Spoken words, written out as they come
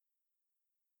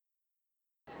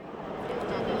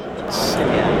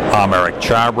I'm Eric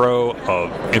Chabro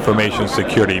of Information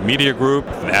Security Media Group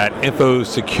at Info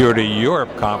Security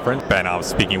Europe Conference, and I'm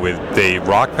speaking with Dave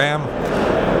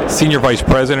Rockvam, Senior Vice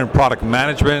President, Product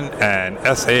Management and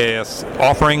SaaS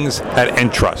Offerings at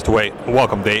Entrust.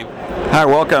 Welcome, Dave. Hi,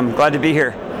 welcome. Glad to be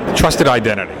here. Trusted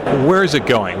identity. Where is it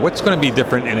going? What's going to be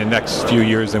different in the next few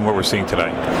years than what we're seeing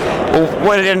today?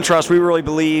 Well, at Entrust, we really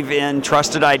believe in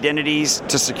trusted identities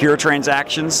to secure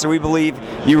transactions. So we believe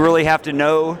you really have to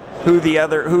know who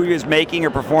is making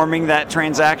or performing that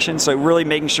transaction. So really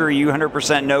making sure you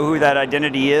 100% know who that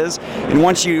identity is. And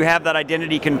once you have that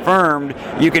identity confirmed,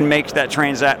 you can make that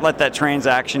let that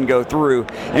transaction go through.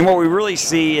 And what we really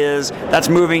see is that's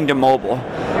moving to mobile.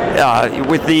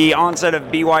 With the onset of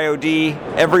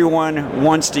BYOD, everyone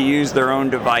wants to use their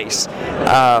own device.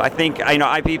 I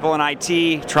know people in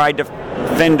IT tried to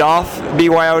fend off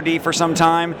BYOD for some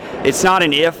time. It's not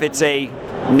an if, it's a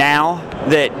now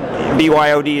that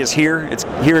BYOD is here. It's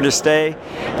here to stay.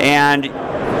 And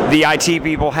the IT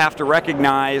people have to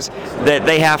recognize that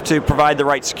they have to provide the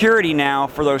right security now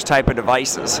for those type of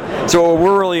devices. So what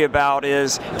we're really about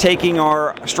is taking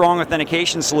our strong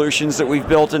authentication solutions that we've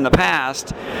built in the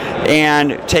past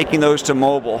and taking those to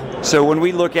mobile. So when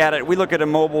we look at it, we look at a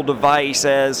mobile device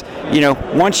as,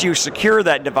 once you secure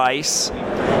that device,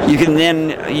 you can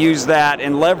then use that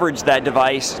and leverage that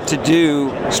device to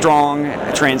do strong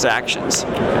transactions.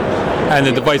 And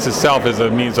the device itself is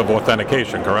a means of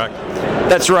authentication, correct?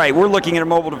 That's right. We're looking at a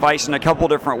mobile device in a couple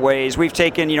different ways. We've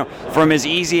taken, from as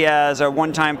easy as a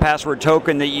one-time password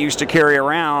token that you used to carry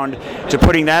around to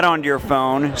putting that onto your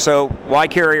phone. So why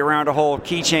carry around a whole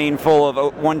keychain full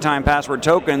of one-time password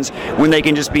tokens when they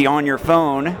can just be on your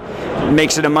phone? It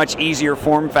makes it a much easier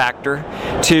form factor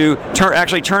to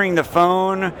actually turning the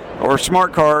phone or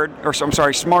smart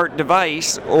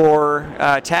device or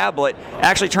tablet,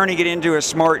 actually turning it into a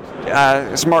smart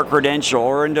credential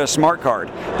or into a smart card.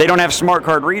 They don't have smart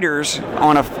card readers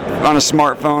on a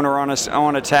smartphone or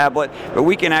on a tablet, but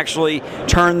we can actually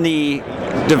turn the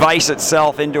device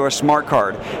itself into a smart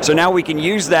card. So now we can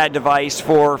use that device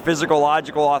for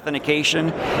physical-logical authentication.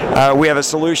 We have a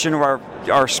solution of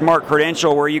our smart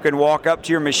credential where you can walk up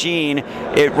to your machine.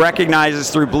 It recognizes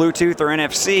through Bluetooth or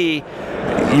NFC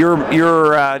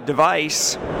your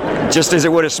device, just as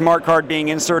it would a smart card being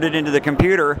inserted into the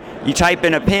computer. You type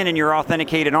in a PIN and you're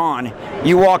authenticated on.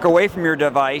 You walk away from your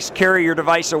device, carry your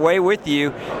device away with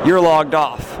you, you're logged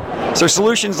off. So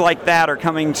solutions like that are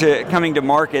coming to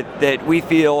market that we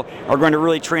feel are going to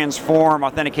really transform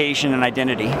authentication and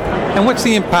identity. And what's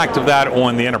the impact of that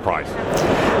on the enterprise?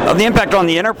 The impact on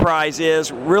the enterprise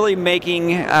is really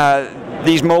making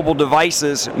these mobile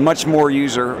devices much more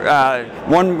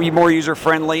more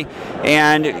user-friendly,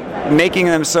 and making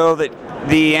them so that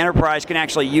the enterprise can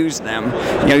actually use them.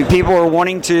 People are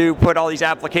wanting to put all these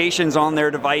applications on their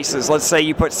devices. Let's say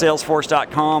you put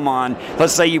Salesforce.com on.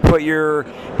 Let's say you put your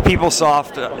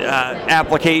PeopleSoft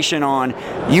application on.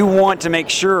 You want to make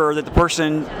sure that the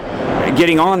person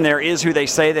getting on there is who they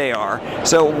say they are.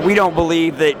 So we don't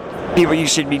believe that you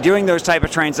should be doing those type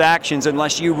of transactions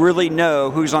unless you really know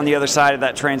who's on the other side of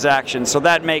that transaction. So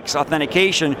that makes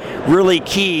authentication really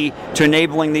key to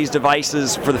enabling these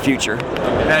devices for the future.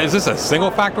 Now, is this a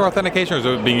single-factor authentication, or is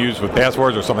it being used with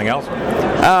passwords or something else?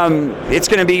 It's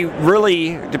going to be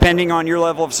really depending on your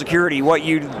level of security, what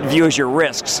you view as your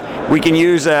risks. We can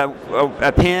use a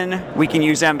PIN. We can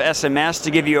use SMS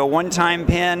to give you a one-time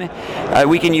PIN.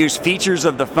 We can use features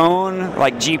of the phone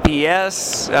like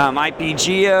GPS,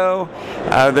 IP-Geo.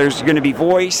 There's going to be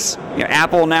voice.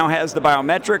 Apple now has the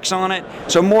biometrics on it.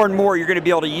 So more and more you're going to be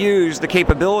able to use the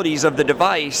capabilities of the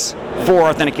device for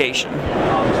authentication.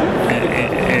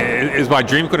 Is my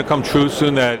dream going to come true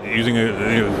soon that using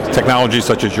technology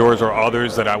such as yours or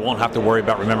others that I won't have to worry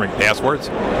about remembering passwords?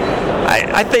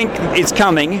 I think it's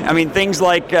coming. Things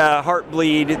like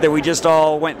Heartbleed that we just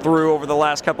all went through over the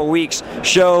last couple of weeks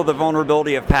show the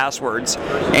vulnerability of passwords.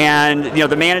 And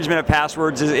the management of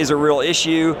passwords is a real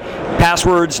issue.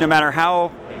 Passwords, no matter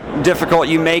how difficult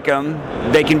you make them,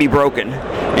 they can be broken.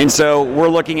 And so we're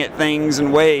looking at things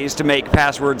and ways to make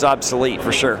passwords obsolete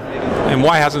for sure. And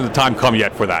why hasn't the time come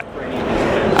yet for that?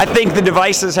 I think the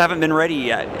devices haven't been ready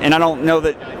yet, and I don't know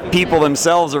that people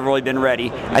themselves have really been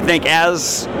ready. I think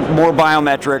as more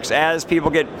biometrics, as people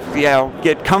get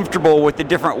comfortable with the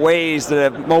different ways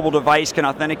that a mobile device can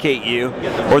authenticate you,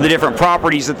 or the different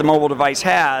properties that the mobile device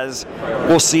has,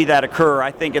 we'll see that occur.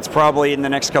 I think it's probably in the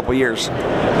next couple of years.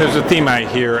 There's a theme I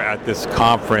hear at this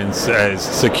conference as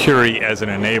security as an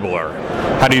enabler.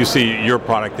 How do you see your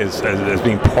product as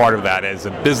being part of that, as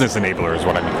a business enabler is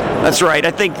what I mean? That's right.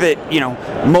 I think that,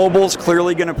 Mobile's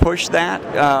clearly going to push that.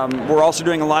 We're also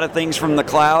doing a lot of things from the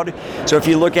cloud. So if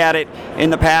you look at it, in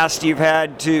the past, you've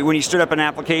had to, when you stood up an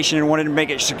application and wanted to make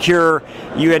it secure,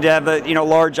 you had to have a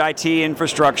large IT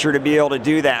infrastructure to be able to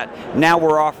do that. Now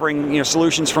we're offering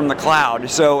solutions from the cloud.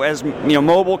 So as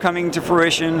mobile coming to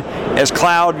fruition, as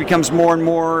cloud becomes more and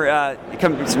more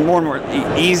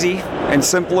easy and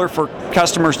simpler for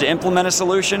customers to implement a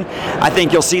solution, I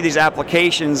think you'll see these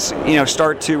applications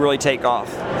start to really take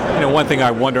off. One thing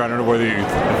I wonder, I don't know whether you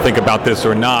think about this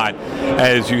or not,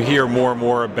 as you hear more and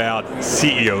more about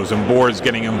CEOs and boards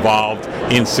getting involved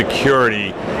in security,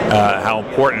 how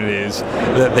important it is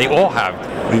that they all have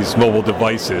these mobile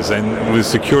devices, and with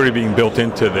security being built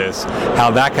into this, how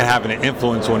that can have an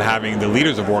influence on having the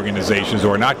leaders of organizations who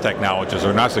are not technologists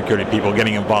or not security people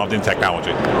getting involved in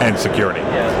technology and security.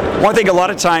 Well, I think a lot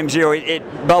of times,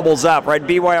 it bubbles up, right?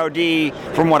 BYOD,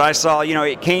 from what I saw,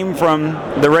 it came from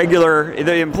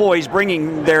the employees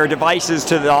bringing their devices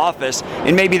to the office,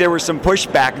 and maybe there was some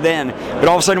pushback then. But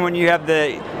all of a sudden, when you have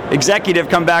the executive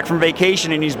come back from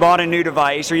vacation and he's bought a new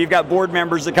device, or you've got board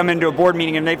members that come into a board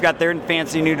meeting and they've got their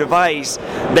fancy new device,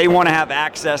 they want to have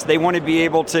access, they want to be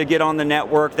able to get on the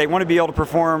network, they want to be able to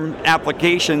perform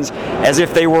applications as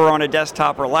if they were on a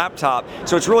desktop or laptop.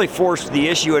 So it's really forced the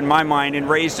issue in my mind and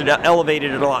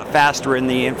elevated it a lot faster in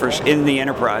the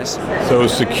enterprise. So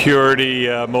security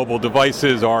mobile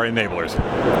devices are enablers?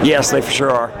 Yes, they for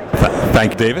sure are.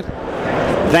 Thank you, David.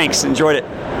 Thanks, enjoyed it.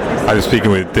 I was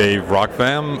speaking with Dave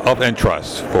Rockvam of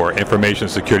Entrust for Information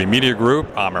Security Media Group.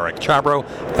 I'm Eric Chabrow.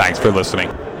 Thanks for listening.